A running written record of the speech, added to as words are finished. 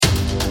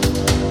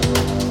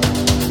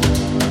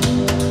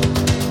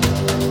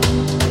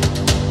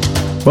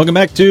Welcome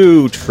back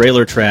to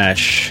Trailer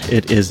Trash.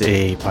 It is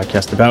a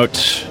podcast about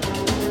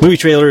movie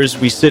trailers.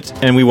 We sit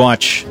and we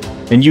watch,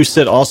 and you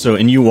sit also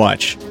and you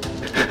watch.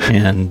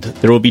 And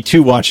there will be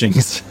two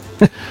watchings.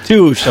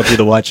 Two shall be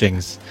the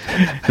watchings.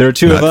 There are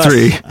two not of us.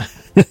 Three.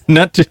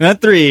 Not two,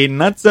 not three,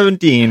 not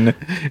 17.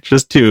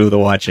 Just two, the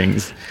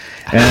watchings.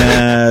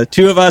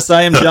 Two of us.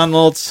 I am John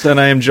Lultz, and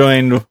I am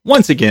joined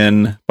once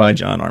again by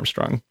John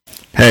Armstrong.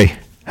 Hey,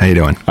 how you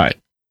doing? All right,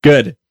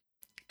 good.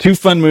 Two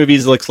fun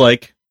movies, looks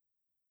like.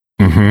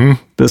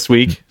 This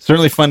week.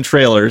 Certainly fun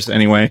trailers,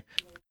 anyway.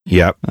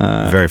 Yep,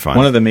 very fun.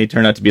 One of them may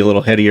turn out to be a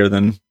little headier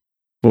than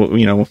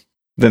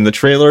the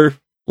trailer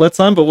lets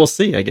on, but we'll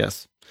see, I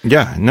guess.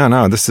 Yeah,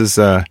 no, this is,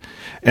 and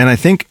I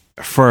think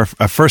for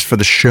a first for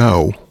the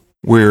show,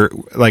 we're,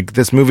 like,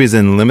 this movie's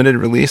in limited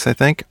release, I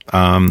think.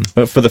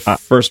 But for the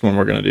first one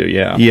we're going to do,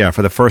 yeah. Yeah,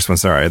 for the first one,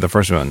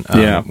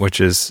 which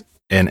is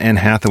an Anne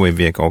Hathaway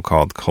vehicle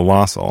called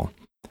Colossal.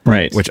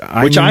 Right. Which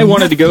I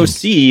wanted to go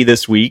see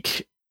this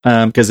week,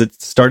 because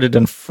it started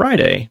on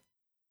Friday,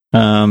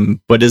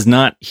 but is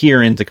not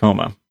here in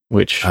Tacoma,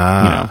 which,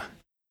 the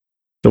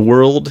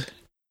world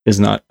is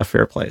not a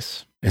fair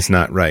place. It's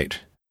not right.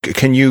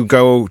 Can you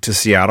go to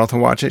Seattle to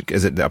watch it?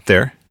 Is it up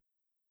there?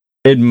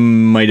 It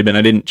might have been.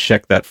 I didn't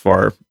check that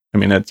far. I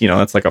mean,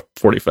 that's like a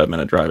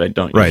 45-minute drive. I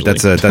don't Right,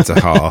 usually. that's a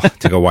haul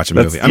to go watch a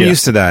movie. I'm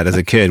used to that as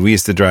a kid. We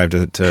used to drive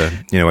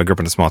to I grew up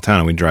in a small town,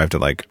 and we'd drive to,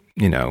 like,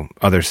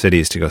 other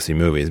cities to go see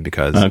movies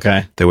because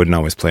they wouldn't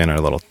always play in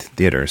our little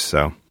theaters,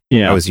 so...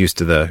 Yeah. I was used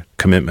to the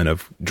commitment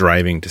of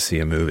driving to see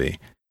a movie. It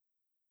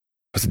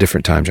was a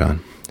different time,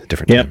 John. A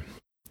different time.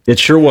 It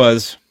sure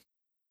was.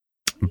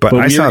 But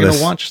I saw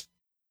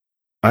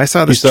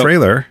this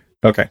trailer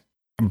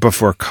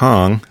before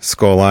Kong,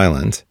 Skull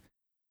Island.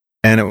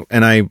 And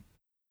I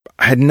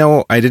didn't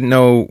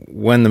know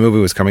when the movie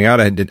was coming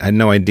out. I had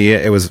no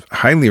idea. It was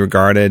highly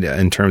regarded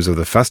in terms of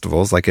the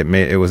festivals. Like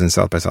it was in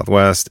South by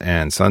Southwest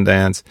and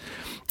Sundance.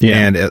 Yeah.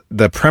 And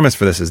the premise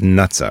for this is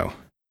nutso.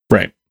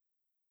 Right.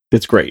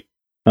 It's great.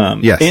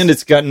 Yes. And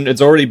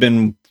it's already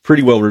been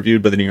pretty well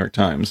reviewed by the New York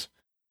Times.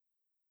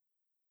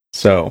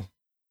 So,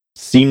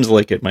 seems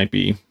like it might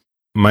be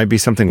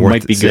something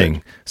worth seeing.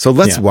 Good. So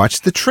let's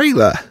watch the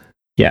trailer.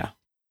 Yeah.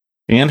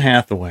 Anne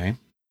Hathaway.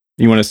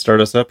 You want to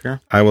start us up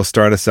here? I will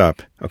start us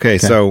up. Okay,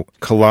 so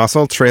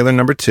Colossal trailer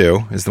number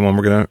 2 is the one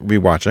we're going to be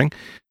watching.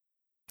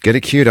 Get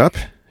it queued up.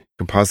 You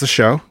can pause the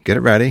show. Get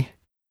it ready.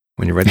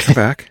 When you're ready, come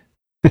back.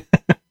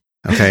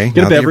 Okay,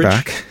 get a beverage. You're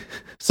back.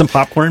 Some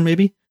popcorn,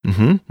 maybe?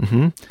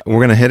 We're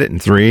going to hit it in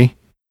 3,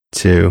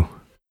 2,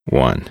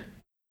 1.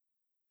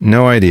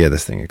 No idea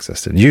this thing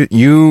existed.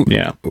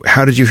 Yeah.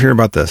 How did you hear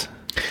about this?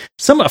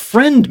 A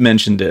friend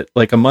mentioned it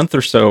like a month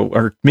or so,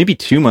 or maybe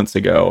 2 months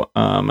ago.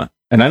 And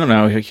I don't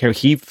know how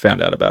he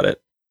found out about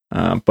it.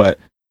 And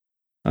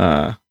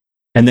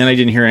then I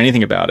didn't hear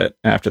anything about it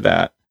after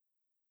that.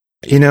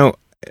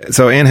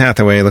 So Anne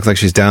Hathaway looks like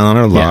she's down on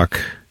her luck.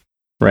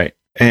 Right.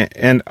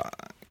 And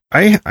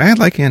I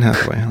like Anne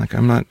Hathaway. Like I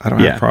don't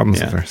have problems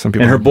with her. Some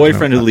people, and her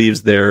boyfriend who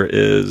leaves there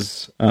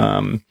is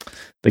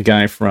the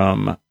guy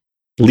from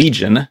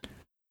Legion,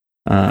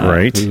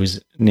 right?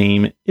 Whose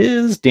name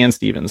is Dan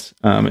Stevens,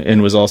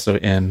 and was also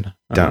in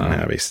Downton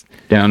Abbey.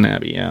 Downton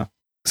Abbey, yeah.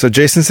 So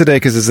Jason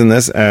Sudeikis is in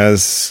this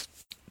as,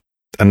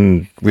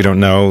 and we don't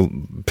know,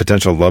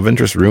 potential love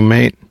interest,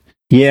 roommate.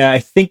 Yeah, I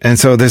think. And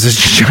so there's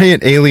this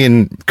giant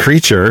alien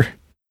creature,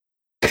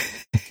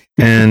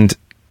 and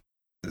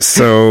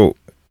so.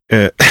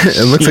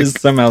 It looks like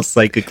somehow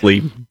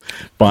psychically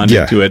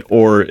bonded to it,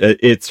 or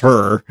it's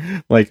her,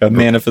 like a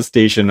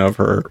manifestation of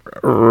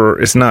her.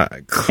 It's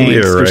not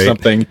clear, right? Or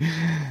something.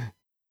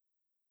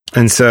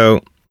 And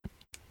so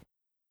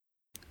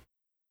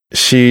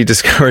she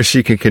discovers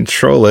she can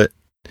control it,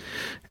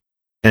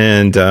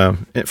 and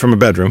from a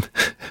bedroom.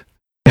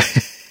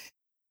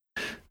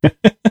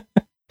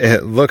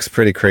 It looks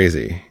pretty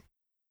crazy.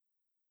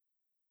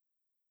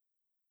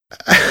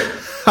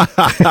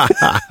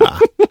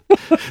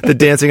 The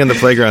dancing on the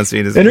playground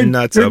scene is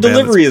nuts. Her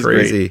delivery is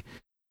crazy.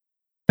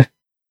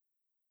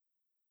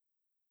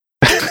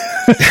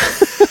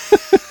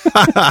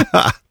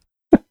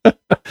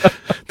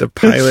 The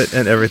pilot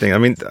and everything. I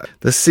mean,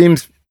 this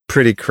seems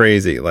pretty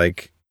crazy.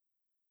 Like,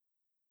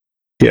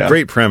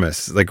 great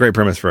premise. Like, great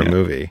premise for a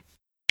movie.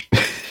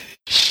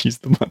 She's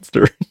the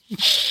monster.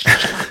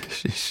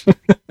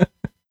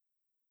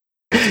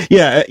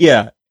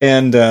 Yeah.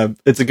 And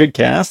it's a good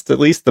cast, at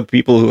least the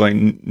people who I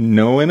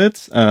know in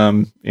it.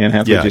 Anne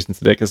Hathaway, Jason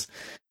Sudeikis,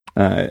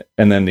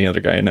 and then the other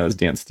guy I know is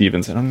Dan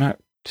Stevens, and I'm not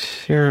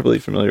terribly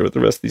familiar with the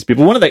rest of these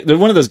people. One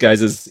of those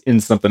guys is in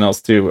something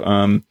else too,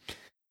 or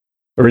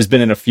has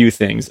been in a few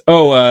things.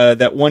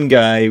 That one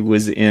guy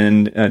was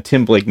in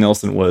Tim Blake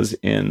Nelson was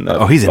in.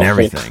 He's in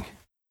everything.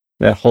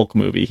 That Hulk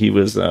movie. He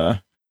was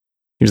the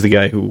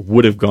guy who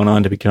would have gone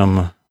on to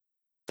become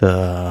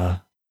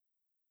the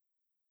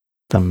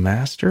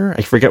Master?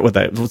 I forget what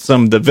the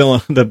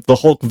villain, the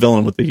Hulk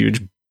villain with the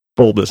huge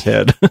bulbous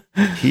head.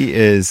 He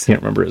is...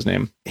 Can't remember his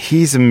name.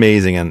 He's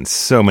amazing on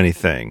so many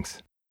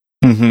things.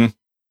 Mm-hmm.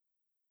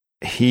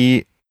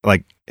 He,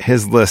 like,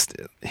 his list.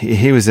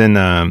 He was in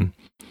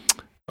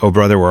Oh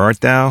Brother, Where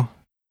Art Thou?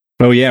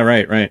 Oh yeah,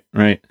 right.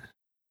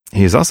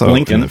 He's also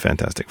Lincoln. In the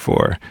Fantastic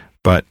Four.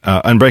 But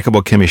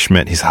Unbreakable Kimmy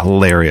Schmidt, he's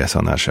hilarious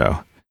on that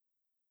show.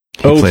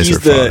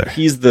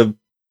 He's the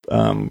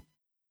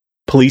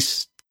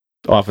police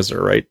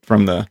officer, right?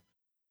 From the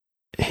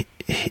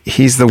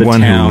he's the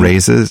one town. Who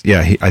raises.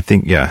 Yeah, I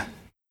think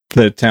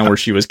the town where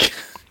she was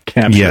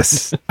captured.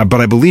 Yes, but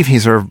I believe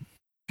he's her.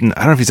 I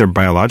don't know if he's her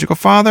biological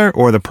father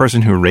or the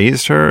person who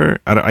raised her.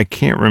 I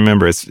can't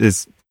remember.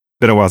 It's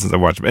been a while since I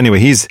watched it. But anyway,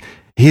 he's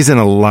in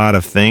a lot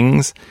of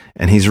things,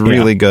 and he's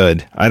really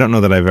good. I don't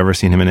know that I've ever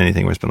seen him in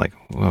anything where it's been like,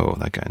 whoa,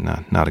 that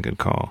guy, not a good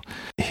call.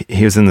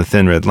 He was in The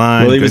Thin Red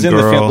Line. Well, he was in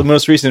the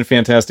most recent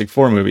Fantastic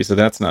Four movie, so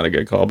that's not a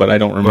good call, but I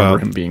don't remember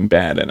him being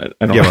bad in it.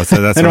 I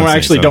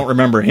don't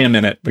remember him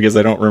in it because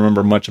I don't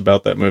remember much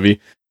about that movie.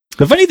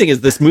 The funny thing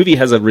is this movie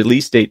has a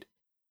release date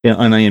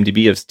on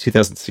IMDb of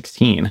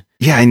 2016.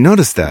 Yeah, I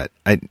noticed that.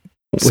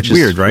 Which is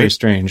weird, right? Very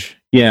strange.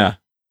 Yeah.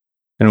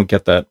 I don't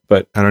get that,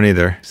 but I don't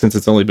either. Since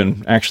it's only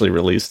been actually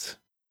released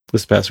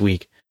this past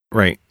week.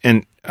 Right.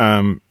 And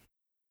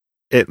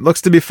it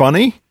looks to be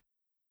funny,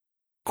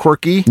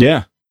 quirky.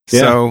 Yeah.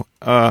 So,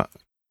 I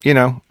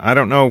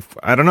don't know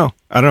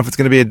if it's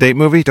going to be a date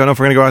movie. Don't know if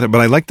we're going to go out there, but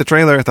I liked the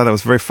trailer. I thought that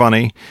was very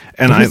funny.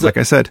 And like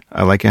I said,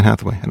 I like Anne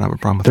Hathaway. I don't have a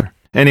problem with her.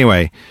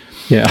 Anyway.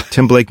 Yeah.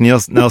 Tim Blake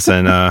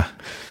Nelson,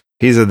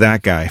 he's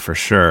that guy for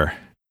sure.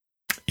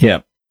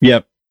 Yeah.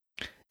 Yep.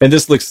 And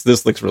this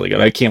looks really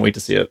good. I can't wait to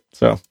see it.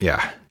 So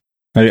yeah,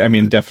 I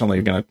mean,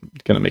 definitely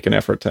gonna make an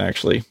effort to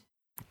actually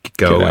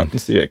go out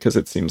and see it because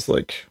it seems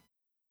like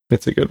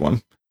it's a good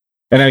one.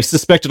 And I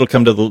suspect it'll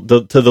come to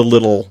the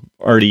little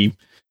arty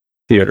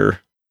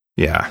theater.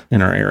 Yeah,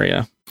 in our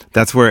area.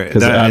 That's where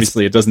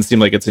obviously it doesn't seem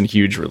like it's in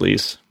huge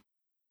release.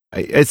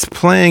 It's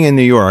playing in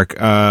New York.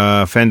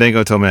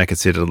 Fandango told me I could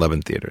see it at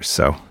 11 theaters,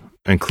 so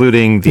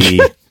including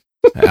the.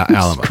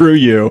 Alamo. Screw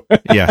you.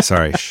 Yeah,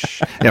 sorry.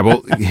 Yeah,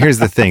 well, here's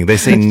the thing. They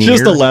say near.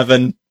 Just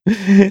 11.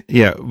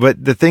 Yeah,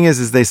 but the thing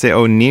is they say,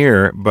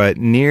 near, but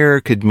near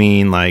could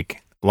mean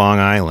like Long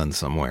Island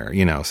somewhere,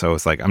 so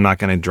it's like, I'm not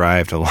going to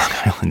drive to Long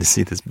Island to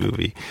see this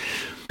movie.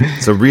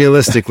 So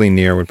realistically,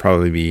 near would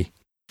probably be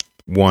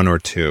 1 or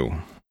 2,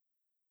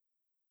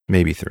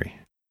 maybe 3.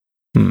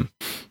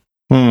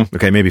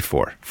 Okay, maybe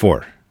 4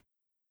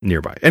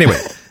 nearby.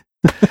 Anyway,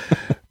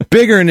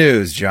 bigger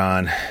news,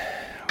 John.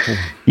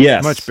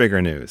 Yes. Much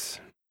bigger news.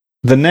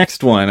 The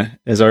next one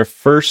is our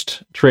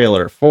first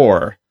trailer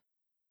for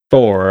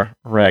Thor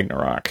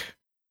Ragnarok,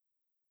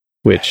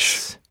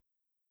 which,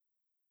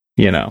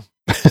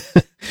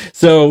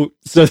 so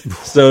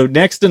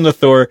next in the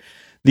Thor,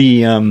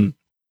 the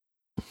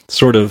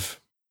sort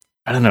of,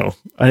 I don't know,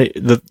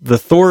 the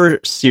Thor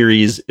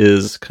series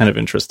is kind of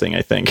interesting,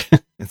 I think.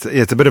 It's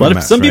a bit of a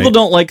mess, some people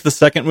don't like the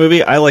second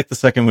movie. I like the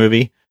second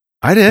movie.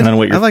 I did. I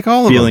like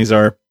all of feelings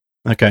are.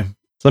 Okay.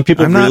 Some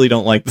people really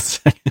don't like the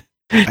second.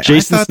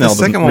 Jason Snell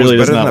really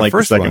does not like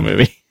the second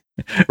movie.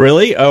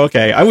 Really? Oh,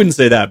 okay. I wouldn't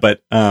say that,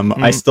 but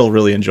I still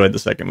really enjoyed the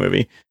second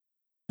movie.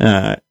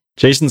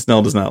 Jason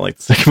Snell does not like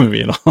the second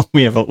movie at all.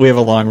 We have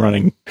a long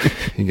running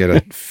you get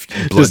a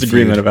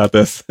disagreement about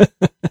this.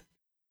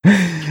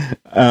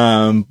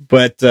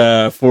 But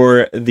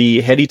for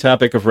the heady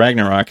topic of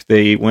Ragnarok,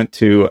 they went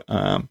to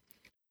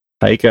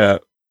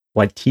Taika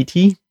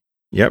Waititi.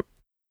 Yep.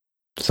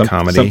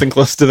 Comedy. Something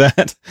close to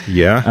that.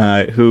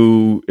 Yeah.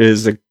 Who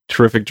is a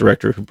terrific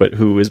director, but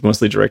who is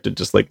mostly directed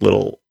just like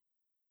little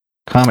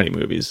comedy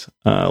movies,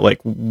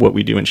 like What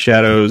We Do in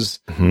Shadows.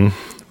 Mm-hmm.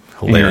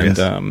 Hilarious.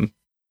 And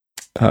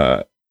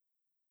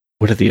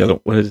what is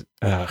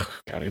God,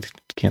 I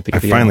can't think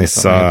of I finally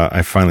saw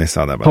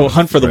that.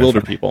 Hunt for the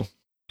Wilder People.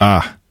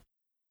 Have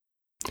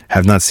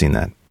not seen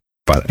that,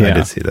 but I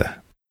did see the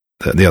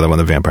other one,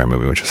 the vampire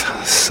movie, which was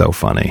so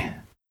funny.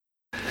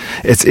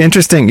 It's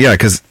interesting, yeah,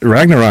 because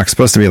Ragnarok's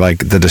supposed to be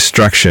like the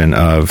destruction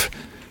of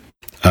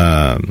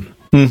Asgard,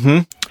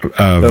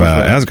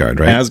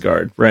 right?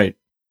 Asgard, right.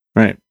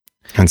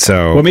 And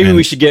so, well, maybe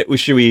we should get to we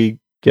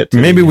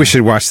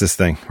should watch this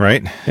thing,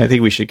 right? I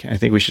think we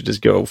should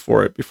just go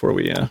for it before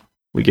we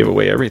give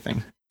away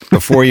everything.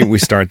 Before we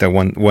start, that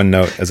one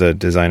note as a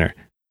designer,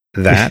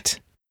 that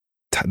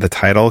the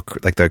title,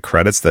 like the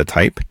credits, the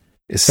type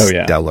is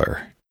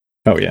stellar.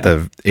 Oh yeah,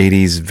 the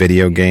 80s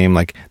video game,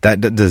 like that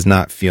does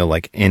not feel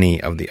like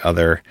any of the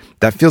other.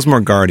 That feels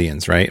more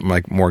Guardians, right?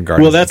 Like more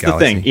Guardians. Well, that's the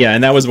thing, yeah,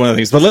 and that was one of the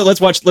things. But let's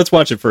watch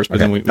it first, but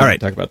then we can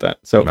talk about that.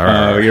 So,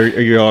 are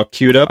you all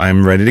queued up?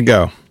 I'm ready to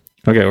go.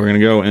 Okay, we're gonna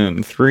go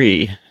in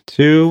 3,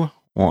 2,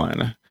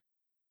 1,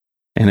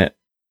 and it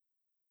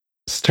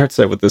starts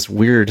out with this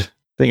weird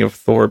thing of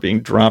Thor being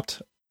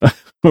dropped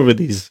over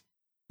this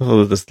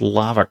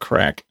lava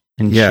crack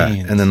and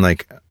chains. And then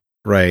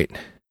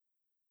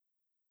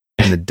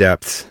in the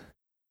depths,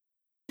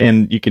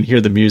 and you can hear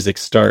the music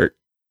start,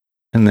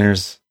 and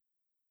there's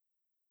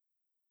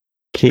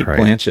Kate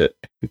Blanchett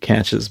who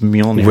catches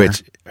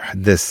Mjolnir.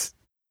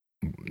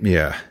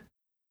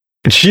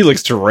 And she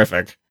looks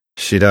terrific.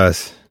 She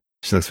does.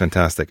 She looks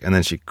fantastic, and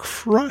then she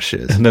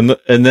crushes. And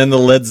then the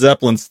Led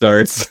Zeppelin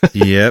starts.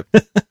 Yep.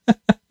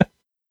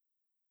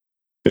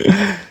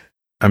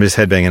 I'm just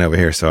headbanging over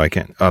here, so I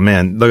can't. Oh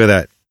man, look at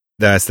that!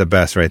 That's the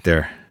best right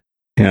there.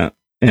 Yeah,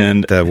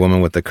 and the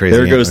woman with the crazy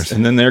antlers.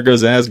 And then there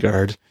goes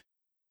Asgard,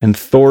 and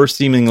Thor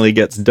seemingly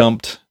gets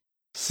dumped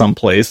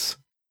someplace,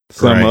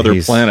 some other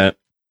planet,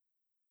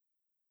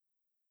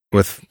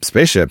 with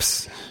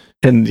spaceships.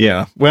 And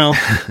yeah, well,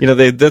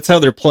 that's how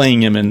they're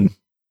playing him in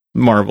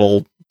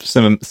Marvel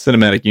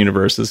cinematic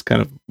universe, is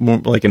kind of more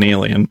like an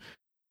alien.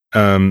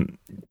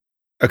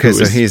 Okay,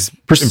 so he's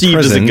perceived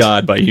as a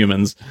god by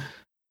humans.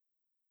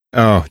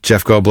 Oh,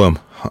 Jeff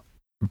Goldblum,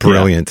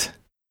 brilliant.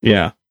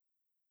 Yeah.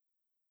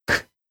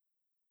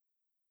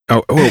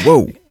 Oh,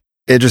 whoa,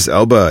 Idris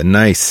Elba,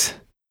 nice.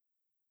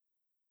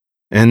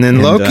 And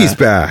then Loki's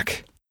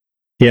back.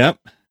 Yep.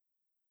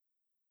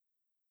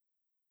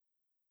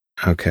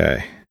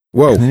 Okay.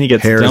 Whoa. And then he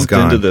gets dumped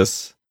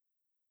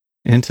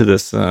into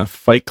this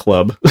fight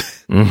club.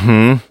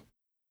 Mm-hmm.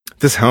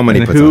 This helmet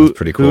he puts on is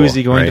pretty cool. Who is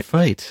he going to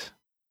fight?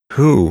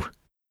 Who?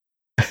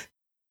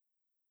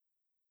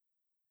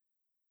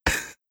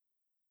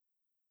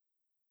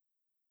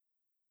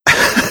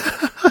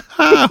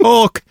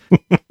 Hulk.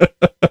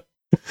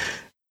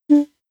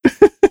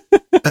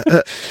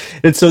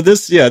 And so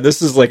this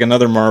is like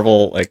another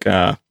Marvel, like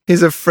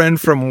he's a friend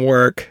from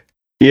work.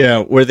 Yeah,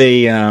 where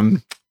they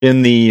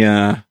in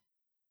the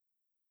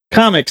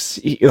comics,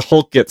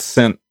 Hulk gets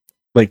sent,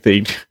 like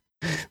they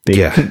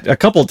a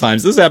couple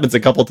times. This happens a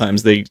couple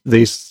times. They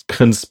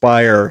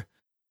conspire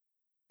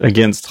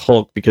against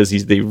Hulk because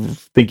they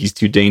think he's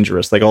too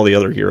dangerous, like all the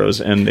other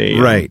heroes, and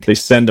they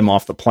send him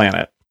off the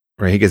planet.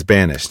 Right, he gets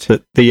banished.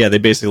 But they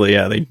basically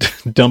they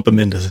dump him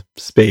into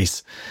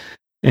space,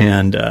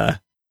 and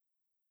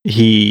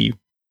he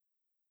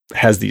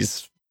has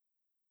these,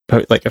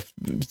 like,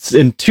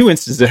 in two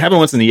instances. It happened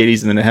once in the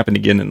 80s, and then it happened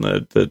again in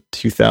the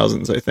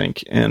 2000s, I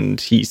think. And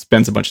he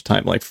spends a bunch of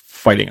time like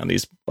fighting on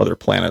these other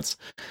planets.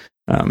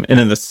 And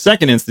in the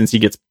second instance, he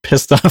gets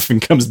pissed off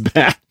and comes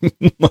back,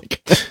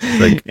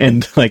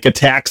 and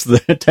attacks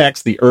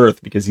the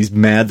Earth because he's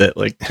mad that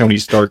like Tony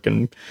Stark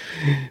and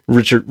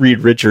Reed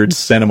Richards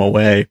sent him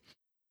away.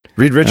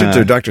 Reed Richards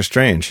or Doctor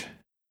Strange?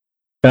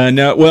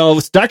 No, well,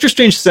 Doctor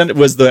Strange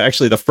was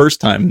actually the first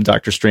time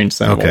Doctor Strange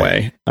sent him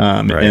away.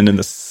 And in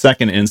the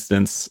second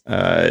instance,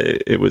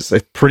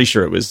 I'm pretty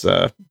sure it was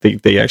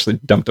they actually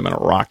dumped him in a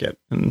rocket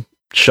and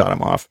shot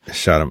him off.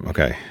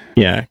 Okay.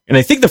 Yeah, and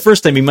I think the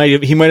first time he might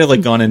have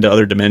like gone into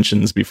other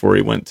dimensions before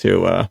he went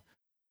to.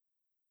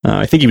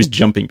 I think he was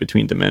jumping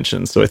between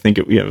dimensions, so I think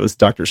it was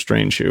Doctor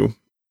Strange who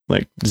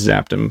like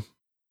zapped him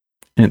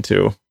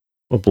into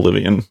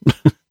oblivion.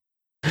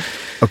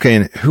 Okay,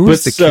 and who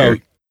is the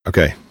character?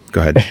 Okay,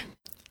 go ahead.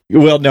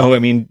 Well, no, I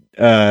mean,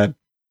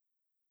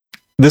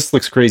 this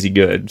looks crazy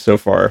good so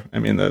far. I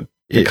mean, the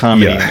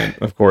comedy in it,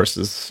 of course,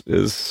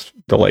 is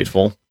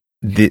delightful.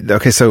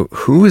 Okay, so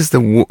who is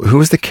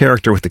the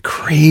character with the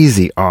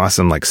crazy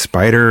awesome like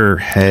spider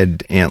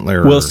head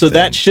antler? Well, so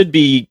that should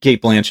be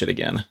Cate Blanchett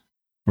again,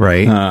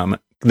 right?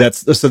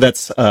 That's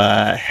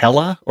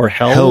Hela or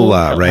Hel?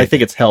 Hela, right? I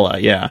think it's Hela,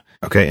 yeah.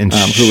 Okay, and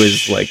who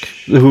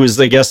is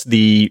I guess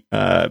the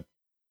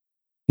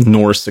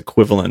Norse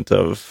equivalent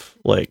of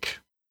like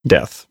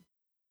death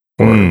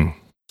or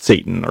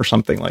Satan or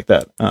something like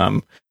that.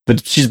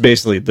 But she's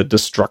basically the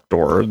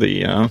destructor,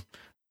 the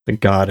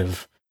god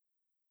of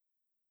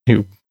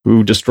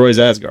who destroys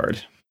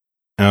Asgard.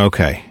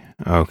 Okay.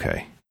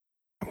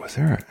 Was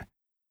there?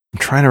 I'm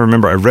trying to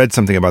remember. I read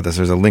something about this.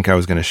 There's a link I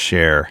was going to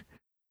share,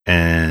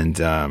 and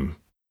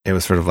it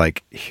was sort of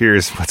like,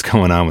 here's what's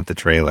going on with the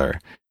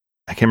trailer.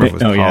 I can't remember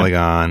if it was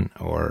Polygon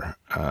or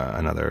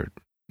another.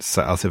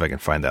 So I'll see if I can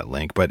find that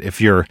link. But if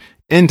you're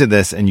into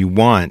this and you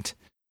want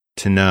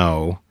to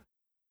know,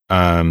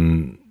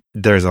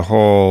 there's a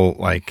whole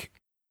like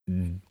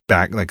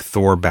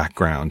Thor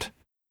background.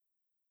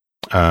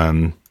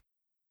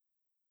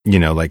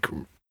 Like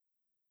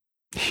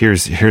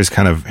here's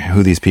kind of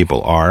who these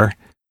people are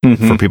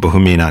for people who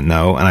may not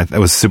know, and it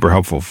was super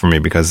helpful for me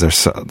because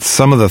there's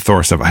some of the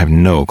Thor stuff I have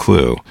no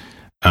clue.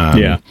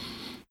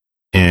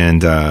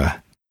 And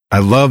I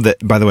love that.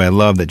 By the way, I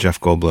love that Jeff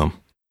Goldblum.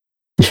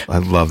 I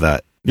love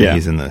that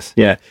he's in this.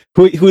 Yeah,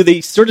 who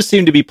they sort of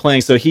seem to be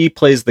playing. So he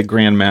plays the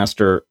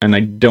Grandmaster, and I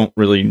don't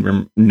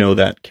really know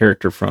that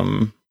character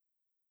from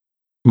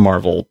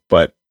Marvel,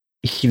 but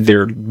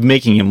they're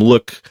making him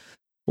look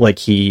like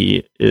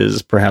he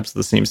is perhaps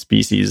the same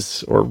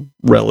species or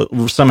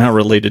somehow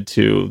related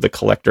to the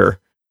Collector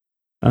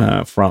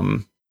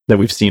from that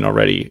we've seen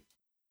already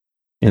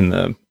in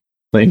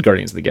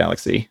Guardians of the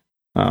Galaxy,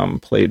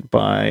 played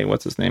by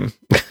what's his name?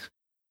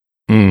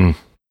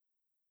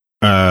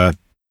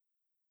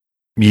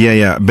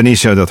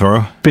 Benicio del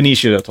Toro.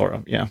 Benicio del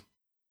Toro, yeah,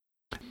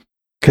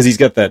 because he's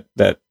got that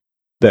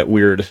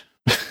weird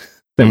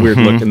weird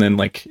look, and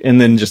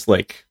then just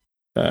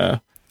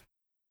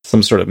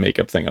some sort of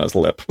makeup thing on his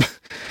lip,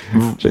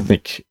 which I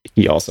think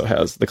he also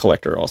has. The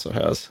Collector also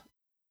has.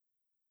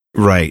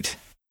 Right.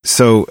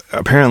 So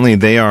apparently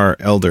they are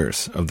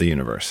elders of the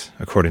universe,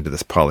 according to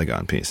this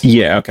Polygon piece.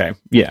 Yeah. Okay.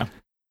 Yeah.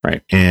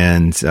 Right.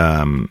 And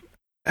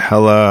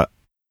Hela,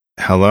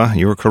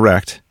 you were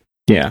correct.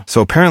 Yeah.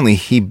 So apparently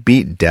he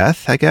beat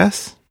death, I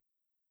guess.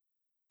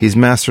 He's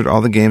mastered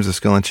all the games of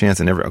skill and chance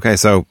and every. Okay,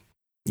 so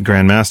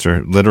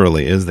Grandmaster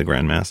literally is the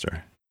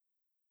Grandmaster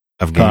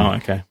of game. Oh,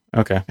 okay.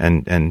 Okay.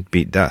 And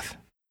beat death.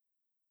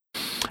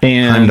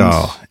 And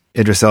Heimdall,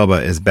 Idris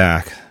Elba is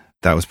back.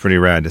 That was pretty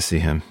rad to see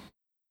him.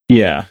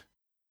 Yeah.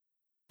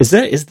 Is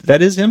that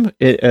him?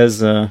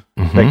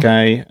 That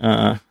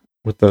guy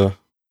with the...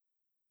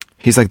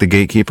 He's like the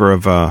gatekeeper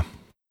of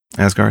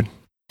Asgard.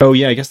 Oh,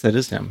 yeah, I guess that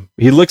is him.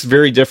 He looks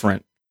very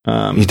different.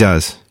 He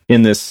does.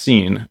 In this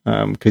scene,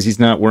 because he's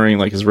not wearing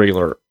like his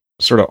regular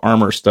sort of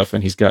armor stuff,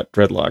 and he's got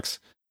dreadlocks.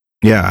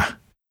 Yeah.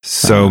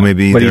 So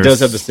maybe... But he does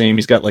have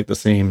he's got like the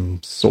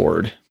same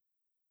sword.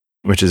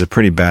 Which is a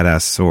pretty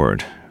badass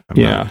sword.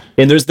 Yeah.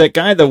 And there's that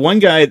guy, the one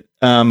guy,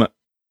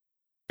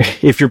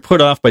 if you're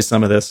put off by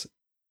some of this,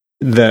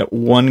 that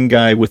one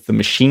guy with the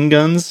machine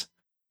guns,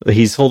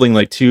 he's holding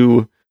like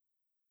two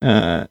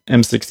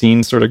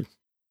M16 sort of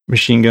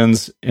machine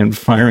guns and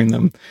firing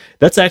them.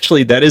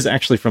 That is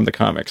actually from the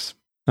comics.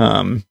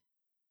 And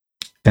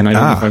I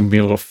don't know if I'm going to be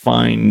able to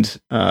find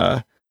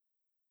a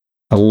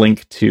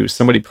link to,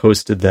 somebody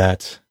posted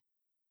that.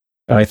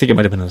 I think it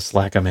might have been a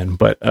Slack I'm in,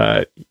 but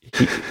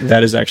that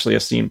is actually a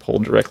scene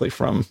pulled directly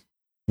from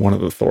one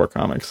of the Thor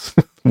comics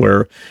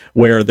where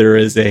there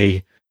is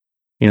the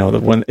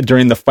one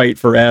during the fight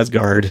for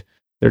Asgard,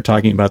 they're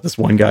talking about this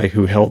one guy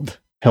who held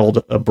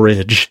a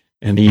bridge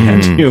and he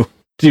had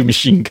two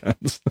machine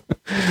guns.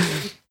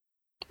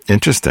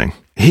 Interesting.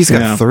 He's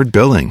got third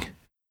billing.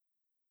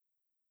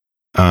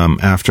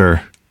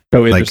 After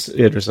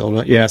Idris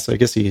Elba. Yeah, so I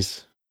guess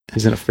he's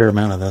in a fair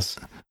amount of this.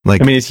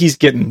 Like, I mean, he's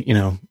getting,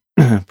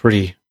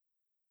 pretty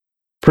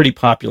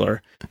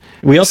popular.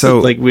 We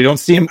also we don't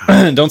see him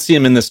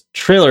in this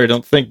trailer, I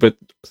don't think, but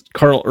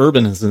Karl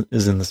Urban is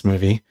in this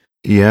movie.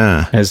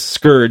 Yeah, as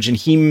Scourge, and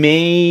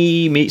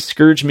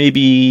Scourge may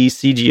be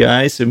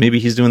CGI, so maybe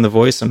he's doing the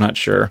voice. I'm not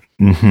sure.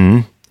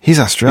 Mm-hmm. He's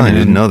Australian. I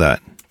didn't know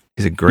that.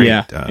 He's a great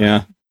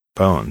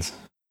Bones.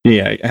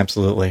 Yeah,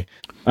 absolutely.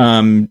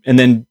 And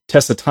then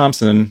Tessa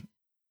Thompson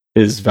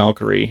is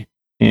Valkyrie,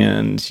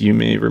 and you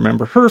may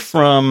remember her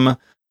from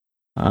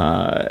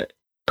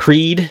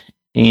Creed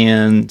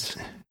and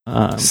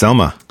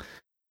Selma.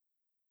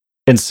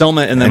 And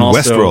then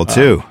also Westworld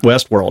too.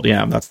 Westworld,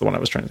 yeah, that's the one I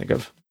was trying to think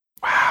of.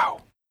 Wow.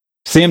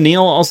 Sam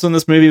Neill also in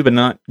this movie, but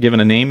not given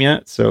a name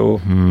yet, so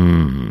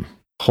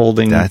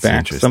holding back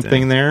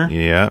something there.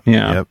 Yeah.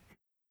 Yep.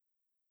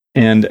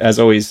 And as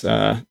always,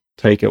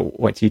 Taika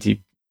Waititi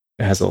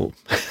has a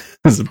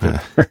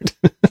bit part.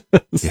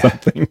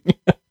 Something.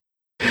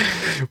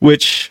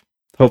 Which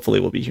hopefully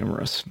will be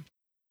humorous.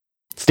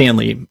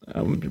 Stanley,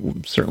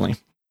 certainly.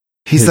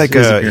 His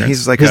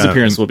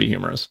appearance will be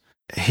humorous.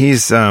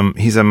 He's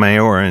a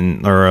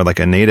mayor or like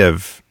a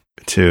native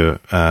to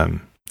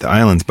the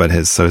islands, but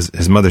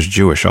his mother's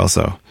Jewish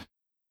also.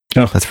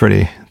 Oh, that's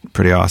pretty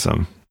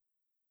awesome.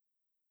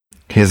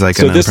 He has like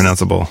an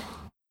unpronounceable.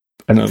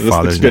 I know this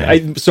looks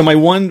good. So my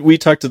one, we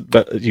talked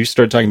about. You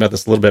started talking about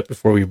this a little bit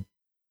before we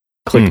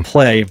clicked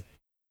play.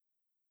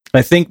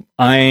 I think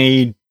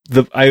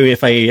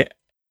if I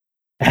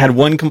had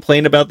one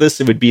complaint about this,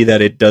 it would be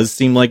that it does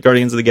seem like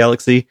Guardians of the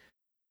Galaxy.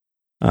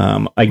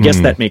 I guess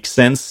that makes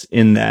sense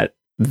in that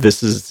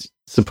this is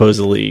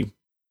supposedly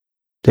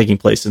taking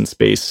place in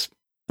space,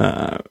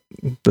 the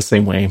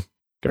same way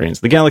Guardians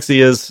of the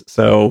Galaxy is.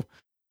 So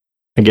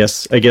I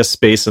guess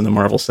space in the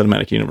Marvel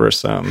Cinematic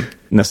Universe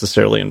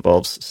necessarily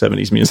involves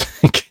 70s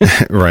music.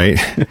 Right.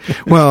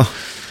 Well,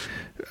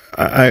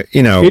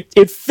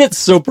 it fits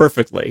so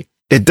perfectly.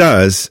 It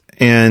does,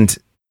 and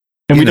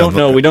we don't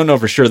know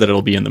for sure that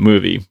it'll be in the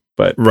movie,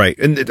 but right.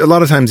 And a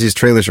lot of times these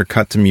trailers are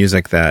cut to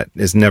music that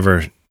is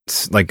never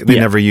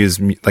never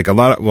use like a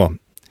lot of, well,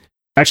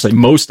 actually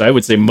I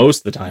would say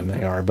most of the time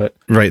they are, but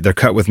right, they're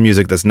cut with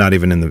music that's not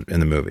even in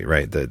the movie,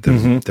 right?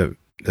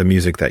 The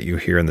music that you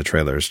hear in the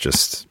trailer is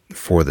just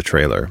for the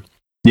trailer.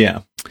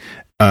 Yeah.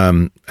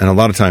 And a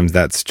lot of times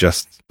that's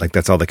just like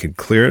that's all they could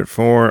clear it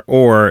for,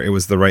 or it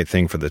was the right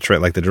thing for the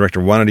trailer. Like the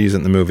director wanted to use it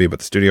in the movie, but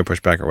the studio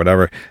pushed back or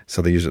whatever,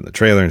 so they used it in the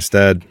trailer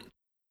instead.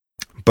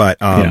 But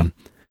I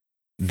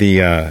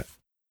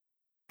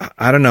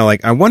don't know.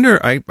 Like I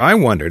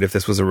wondered if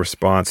this was a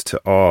response to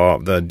all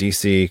the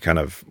DC kind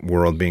of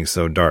world being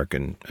so dark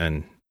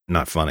and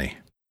not funny.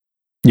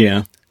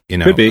 Yeah,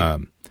 could be.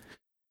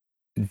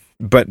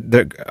 But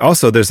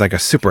there's like a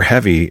super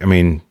heavy. I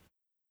mean,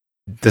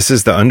 this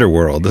is the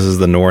underworld. This is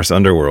the Norse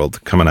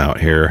underworld coming out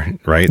here,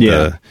 right?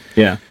 Yeah.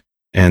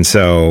 And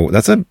so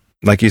that's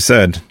like you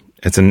said,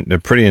 it's a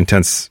pretty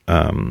intense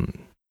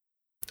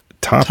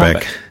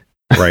topic.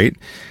 Right?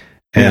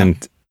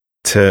 And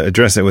to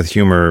address it with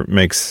humor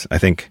makes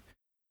it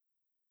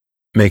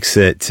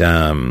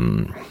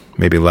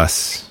maybe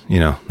less,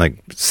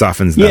 like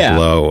softens that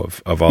blow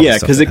of all. Yeah,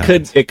 because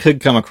it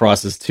could come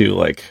across as too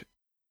like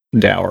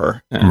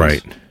dour,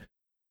 right?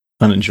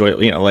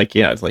 unenjoyable. Like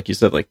it's like you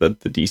said, like the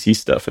DC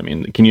stuff. I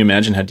mean, can you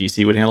imagine how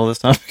DC would handle this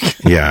topic?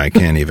 Yeah, I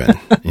can't even.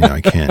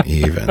 I can't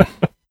even.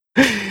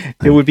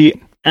 It would be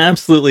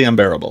absolutely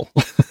unbearable.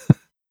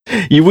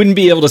 You wouldn't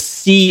be able to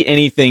see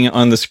anything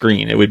on the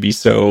screen. It would be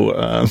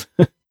so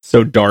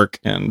so dark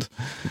and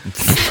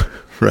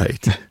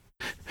right.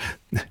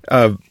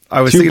 I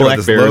was two thinking black about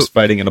this bears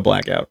fighting in a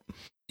blackout.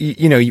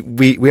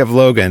 We have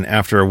Logan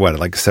after what,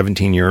 like a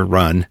 17-year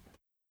run.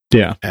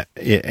 Yeah,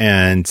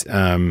 and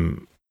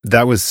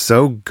that was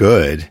so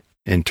good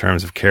in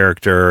terms of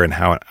character and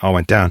how it all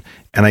went down.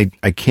 And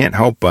I can't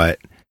help but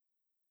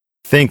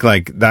think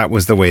like that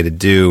was the way to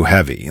do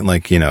Heavy.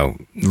 Like,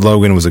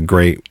 Logan was a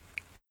great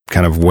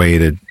kind of way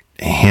to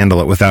handle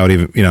it without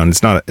even, and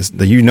it's not,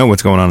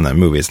 what's going on in that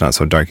movie. It's not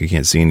so dark you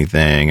can't see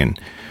anything. And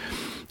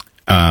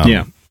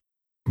yeah,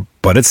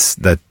 but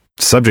the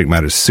subject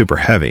matter is super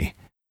heavy.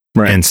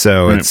 Right. And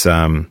so it's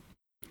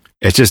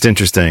just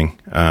interesting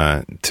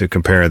to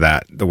compare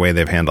that, the way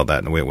they've handled that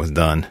and the way it was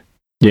done.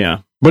 Yeah.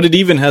 But it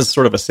even has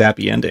sort of a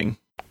sappy ending,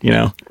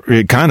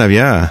 It kind of,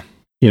 yeah.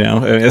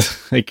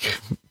 It's like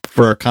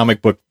for a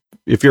comic book,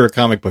 if you're a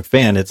comic book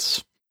fan,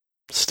 it's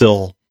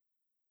still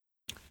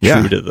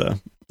true to the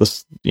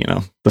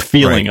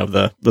feeling of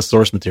the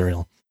source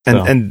material.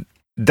 And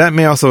that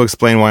may also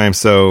explain why I'm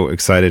so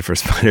excited for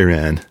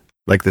Spider-Man,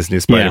 like this new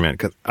Spider-Man,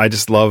 because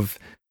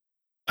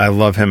I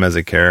love him as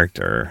a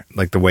character,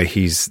 like the way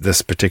he's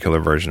this particular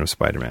version of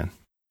Spider-Man.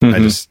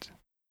 Mm-hmm.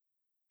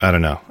 I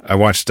don't know. I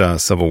watched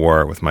Civil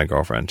War with my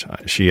girlfriend.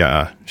 She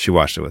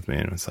watched it with me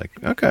and was like,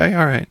 okay,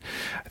 all right.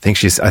 I think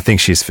she's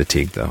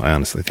fatigued though. I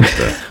honestly think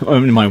that. I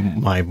mean,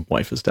 my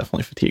wife is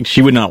definitely fatigued.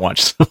 She would not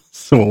watch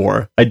Civil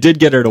War. I did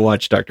get her to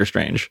watch Doctor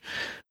Strange,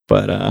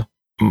 but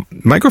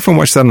my girlfriend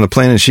watched that on the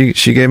plane and she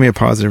gave me a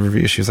positive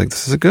review. She was like,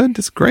 "This is good.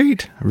 It's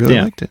great. I really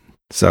liked it."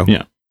 So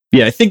yeah.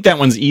 I think that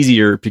one's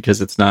easier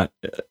because it's not.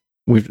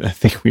 I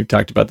think we've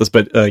talked about this,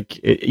 but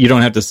you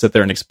don't have to sit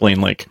there and explain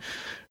like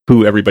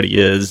who everybody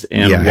is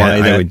and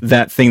why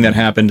that thing that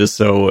happened is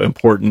so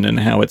important and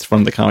how it's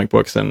from the comic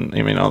books and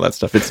I mean all that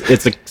stuff.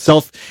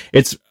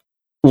 It's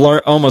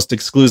almost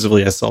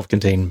exclusively a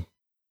self-contained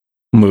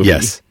movie.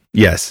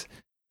 Yes.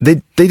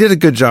 They did a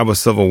good job with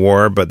Civil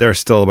War, but there's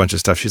still a bunch of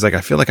stuff. She's like,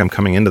 I feel like I'm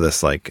coming into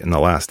this like in the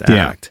last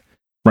act,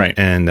 right?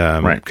 And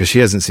because she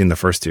hasn't seen the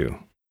first two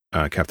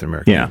Captain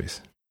America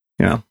movies.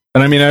 Yeah,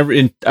 and I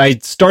mean, I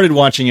started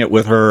watching it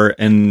with her,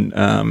 and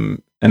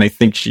I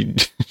think she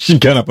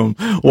got up and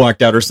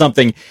walked out or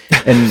something,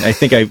 and I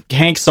think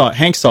Hank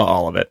saw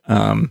all of it.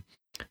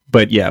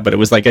 But it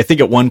was like I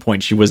think at one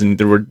point she wasn't.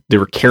 There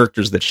were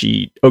characters that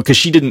because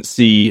she didn't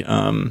see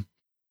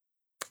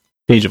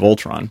Age of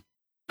Ultron.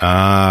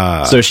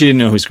 So she didn't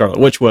know who Scarlet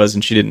Witch was,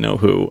 and she didn't know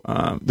who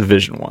the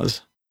Vision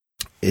was.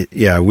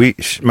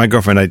 My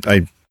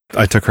girlfriend,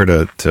 I took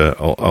her to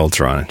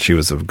Ultron, and she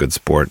was a good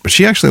sport, but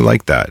she actually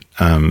liked that.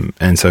 I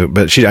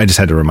just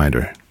had to remind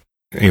her.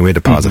 We had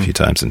to pause a few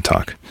times and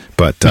talk,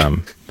 but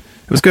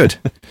it was good.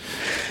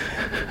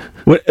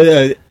 What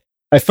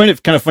I find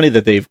it kind of funny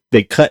that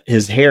they cut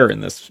his hair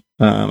in this.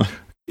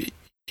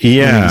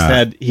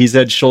 He's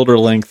had shoulder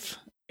length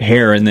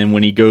hair, and then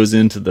when he goes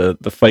into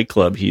the Fight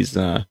Club, he's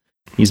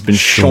been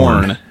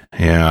shorn.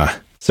 Yeah.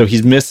 So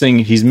he's missing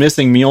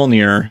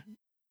Mjolnir,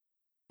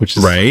 which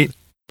is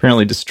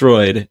apparently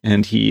destroyed,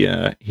 and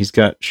he's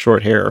got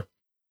short hair.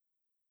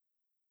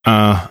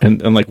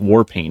 And like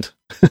war paint.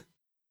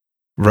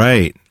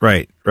 Right.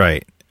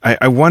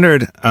 I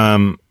wondered,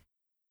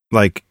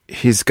 like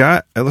he's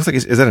got. It looks like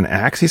is that an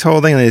axe he's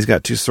holding, and he's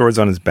got two swords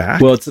on his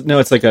back? Well, it's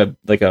like a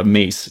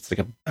mace. It's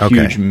like a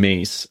huge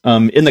mace.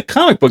 In the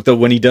comic book, though,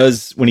 when he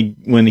loses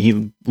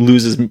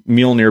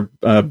Mjolnir,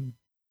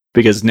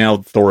 because now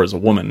Thor is a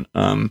woman,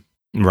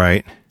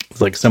 right? It's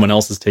like someone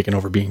else has taken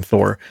over being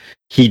Thor.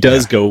 He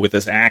does go with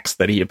this axe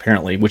that he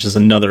apparently, which is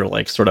another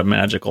like sort of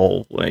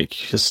magical, like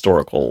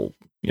historical.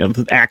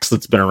 The axe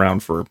that's been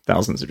around for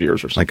thousands of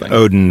years or something. Like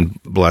Odin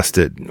blessed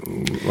it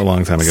a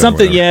long time ago.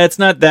 Something, yeah, it's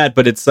not that,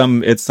 but it's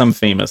some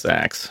famous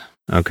axe.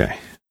 Okay.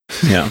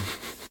 Yeah.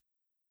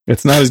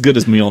 It's not as good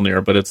as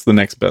Mjolnir, but it's the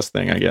next best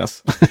thing, I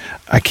guess.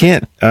 I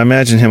can't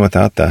imagine him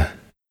without that.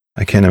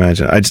 I can't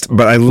imagine.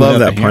 But I love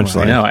that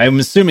punchline. I know. I'm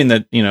assuming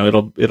that,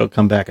 it'll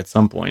come back at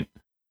some point.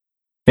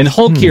 And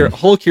Hulk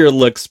here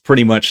looks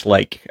pretty much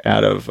like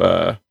out of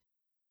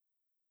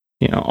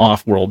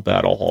Off-World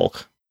Battle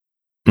Hulk.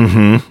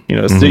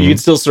 Mm-hmm. So you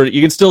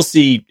can still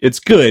see it's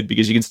good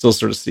because you can still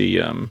sort of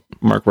see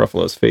Mark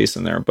Ruffalo's face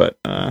in there, but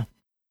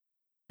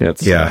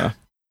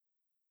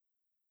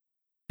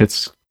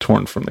it's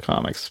torn from the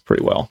comics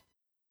pretty well.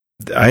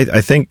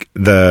 I think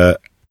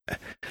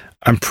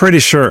I'm pretty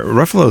sure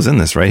Ruffalo's in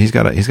this, right? He's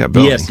got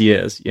building. Yes, he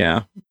is.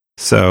 Yeah.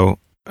 So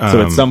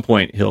at some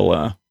point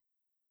he'll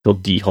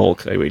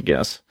de-Hulk, I would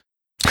guess.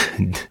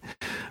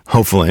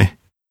 Hopefully.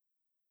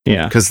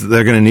 Yeah. Because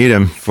they're going to need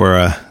him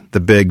for the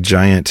big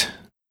giant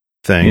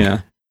thing.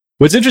 Yeah.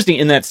 What's interesting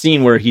in that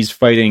scene where he's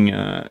fighting,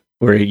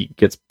 where he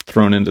gets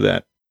thrown into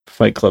that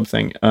Fight Club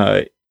thing,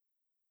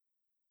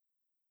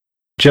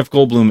 Jeff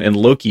Goldblum and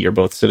Loki are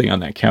both sitting on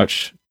that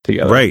couch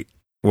together. Right.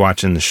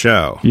 watching the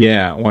show.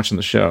 Yeah, watching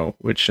the show,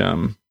 which is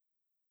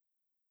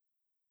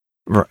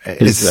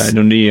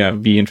going to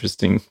be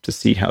interesting to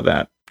see how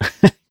that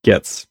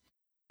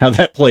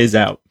plays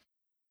out.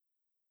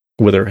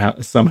 Whether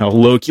somehow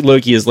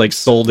Loki is like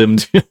sold him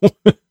to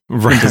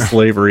into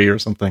slavery or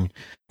something.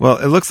 Well,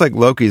 it looks like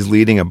Loki's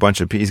leading a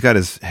bunch of people. He's got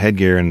his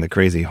headgear and the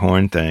crazy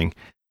horn thing,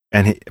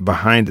 and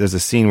behind there's a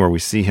scene where we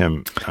see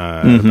him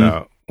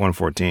about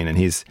 114, and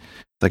he's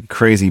like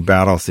crazy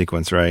battle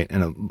sequence, right?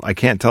 And I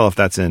can't tell if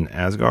that's in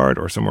Asgard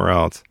or somewhere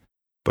else,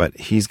 but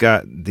he's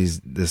got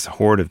this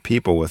horde of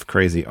people with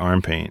crazy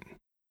arm paint,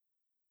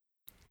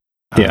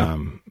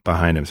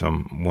 behind him. So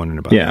I'm wondering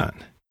about that.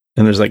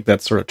 And there's like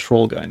that sort of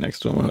troll guy next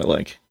to him. I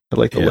like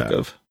the look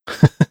of.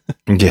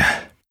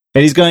 Yeah,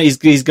 and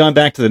he's gone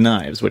back to the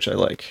knives, which I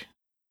like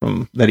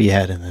from that he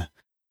had in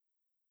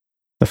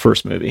the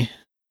first movie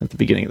at the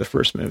beginning of the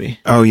first movie.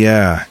 Oh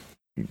yeah,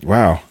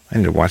 wow! I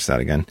need to watch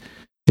that again.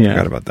 Yeah, I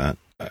forgot about that.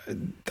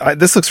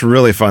 This looks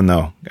really fun,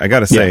 though. I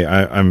got to say,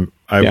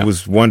 I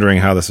was wondering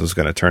how this was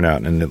going to turn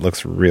out, and it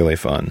looks really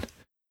fun.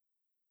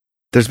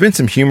 There's been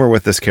some humor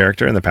with this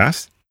character in the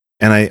past,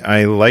 and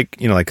I like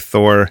like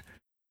Thor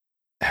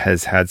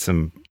has had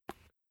some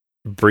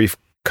brief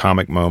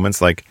comic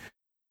moments. Like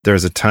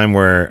there's a time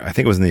where I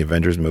think it was in the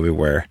Avengers movie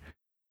where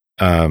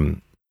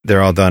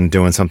they're all done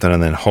doing something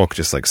and then Hulk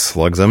just like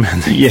slugs him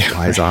and then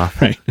flies off.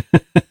 Right.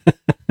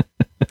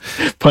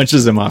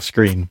 Punches him off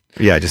screen.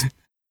 Yeah, just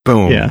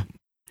boom. Yeah.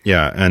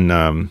 Yeah,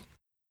 and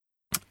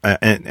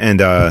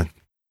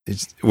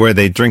it's where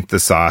they drink the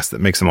sauce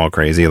that makes them all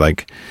crazy,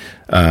 like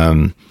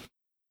where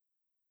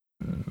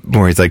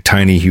he's like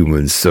tiny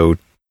humans, so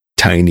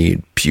tiny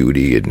and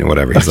puny and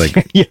whatever. He's like,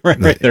 right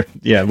there.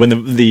 Yeah,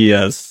 when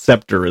the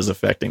scepter is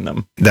affecting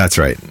them. That's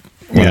right.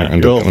 When they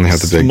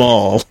have the big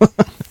small,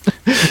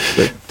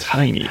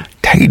 tiny.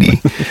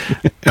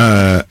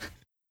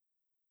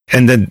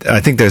 And then I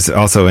think there's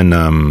also in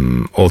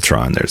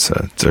Ultron. There's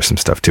some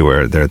stuff too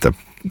where they're at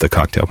the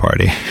cocktail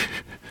party.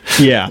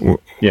 Yeah.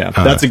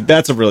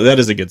 That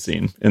is a good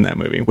scene in that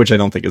movie, which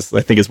I think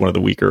is one of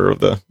the weaker of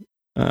the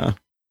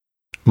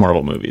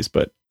Marvel movies,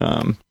 but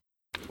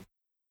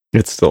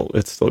it's still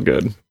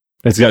good.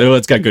 It's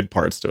got good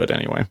parts to it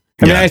anyway.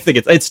 I mean, I think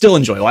it's still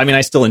enjoyable. I mean,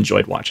 I still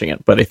enjoyed watching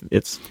it, but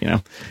it's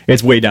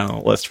it's way down on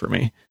the list for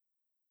me.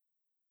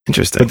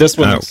 Interesting. But this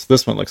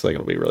one looks like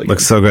it'll be really good.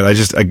 Looks so good. I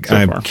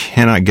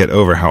cannot get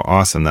over how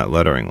awesome that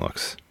lettering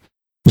looks.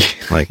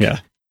 Like, yeah.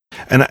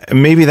 And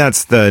maybe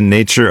that's the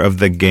nature of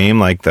the game.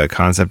 Like the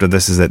concept of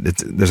this is that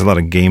there's a lot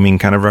of gaming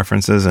kind of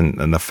references,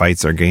 and the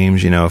fights are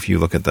games. If you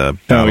look at the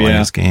battle in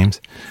these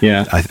games,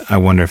 I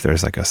wonder if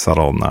there's like a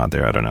subtle nod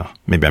there. I don't know.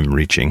 Maybe I'm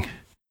reaching.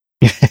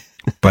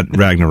 But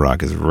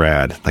Ragnarok is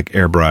rad, like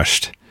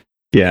airbrushed.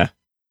 Yeah,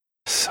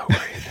 so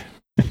great,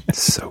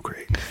 so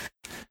great.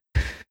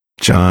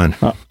 John,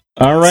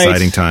 all right,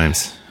 exciting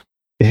times.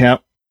 Yeah,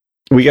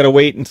 we got to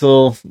wait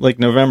until like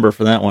November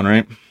for that one,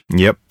 right?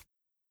 Yep.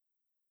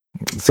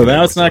 So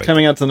now it's not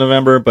coming out till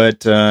November,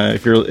 but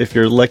if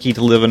you're lucky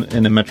to live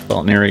in a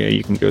metropolitan area,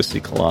 you can go see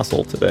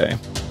Colossal today,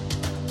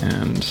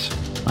 and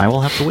I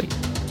will have to wait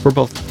for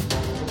both.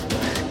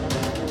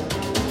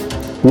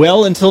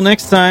 Well, until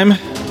next time,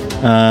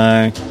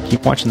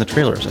 keep watching the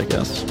trailers, I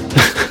guess.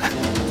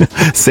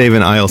 Save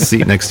an aisle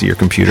seat next to your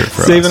computer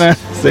for save a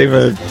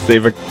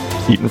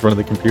seat in front of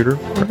the computer.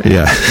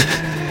 Yeah.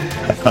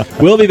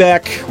 We'll be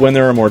back when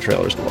there are more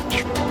trailers to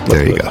watch.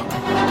 There you go.